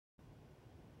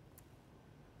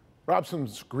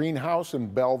Robson's greenhouse in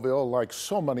Belleville, like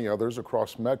so many others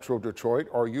across Metro Detroit,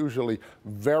 are usually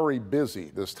very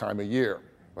busy this time of year.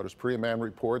 But as Priya Mann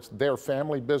reports, their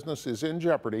family business is in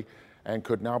jeopardy and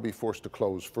could now be forced to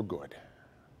close for good.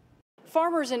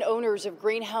 Farmers and owners of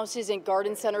greenhouses and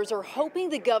garden centers are hoping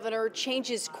the governor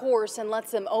changes course and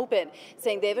lets them open,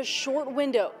 saying they have a short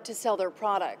window to sell their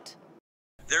product.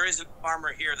 There is a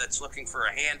farmer here that's looking for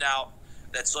a handout,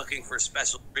 that's looking for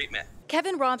special treatment.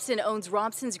 Kevin Robson owns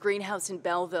Robson's greenhouse in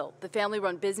Belleville. The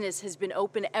family-run business has been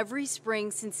open every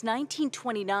spring since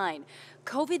 1929.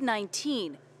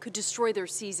 COVID-19 could destroy their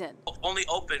season. Only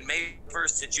open May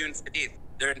 1st to June 15th.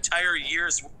 Their entire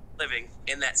year's living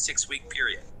in that 6-week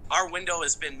period. Our window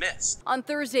has been missed. On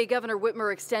Thursday, Governor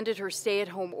Whitmer extended her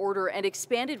stay-at-home order and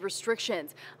expanded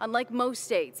restrictions. Unlike most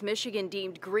states, Michigan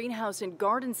deemed greenhouse and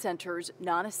garden centers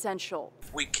non-essential.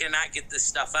 If we cannot get this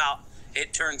stuff out,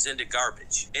 it turns into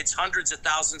garbage. It's hundreds of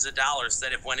thousands of dollars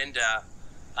that have went into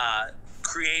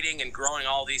creating and growing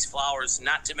all these flowers,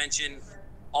 not to mention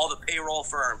all the payroll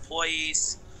for our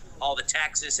employees, all the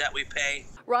taxes that we pay.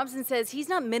 Robson says he's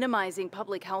not minimizing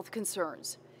public health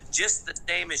concerns. Just the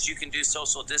same as you can do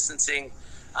social distancing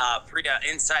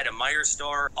inside a Meijer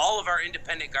store. All of our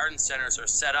independent garden centers are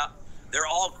set up. They're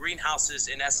all greenhouses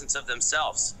in essence of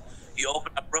themselves. You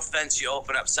open up roof fence, you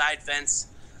open up side fence.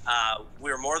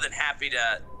 We're more than happy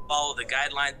to follow the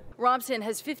guidelines. Robson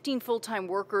has 15 full-time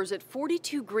workers at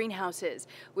 42 greenhouses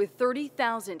with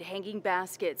 30,000 hanging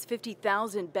baskets,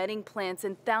 50,000 bedding plants,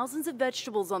 and thousands of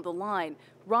vegetables on the line.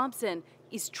 Robson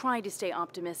is trying to stay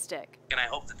optimistic. And I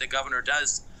hope that the governor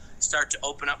does start to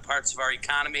open up parts of our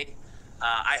economy.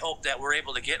 I hope that we're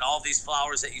able to get all these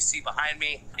flowers that you see behind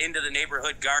me into the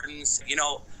neighborhood gardens. You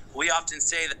know, we often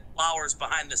say that flowers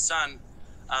behind the sun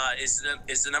is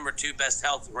the number 2 best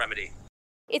health remedy.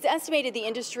 It's estimated the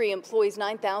industry employs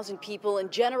 9,000 people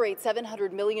and generates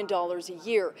 $700 million a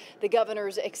year. The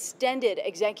governor's extended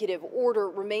executive order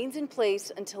remains in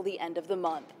place until the end of the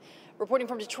month. Reporting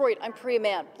from Detroit, I'm Priya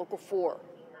Mann, Local 4.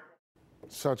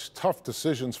 Such tough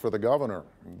decisions for the governor.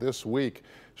 This week,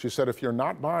 she said if you're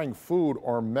not buying food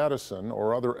or medicine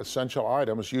or other essential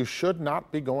items, you should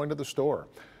not be going to the store.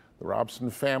 The Robson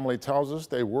family tells us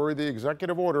they worry the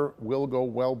executive order will go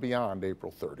well beyond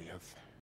April 30th.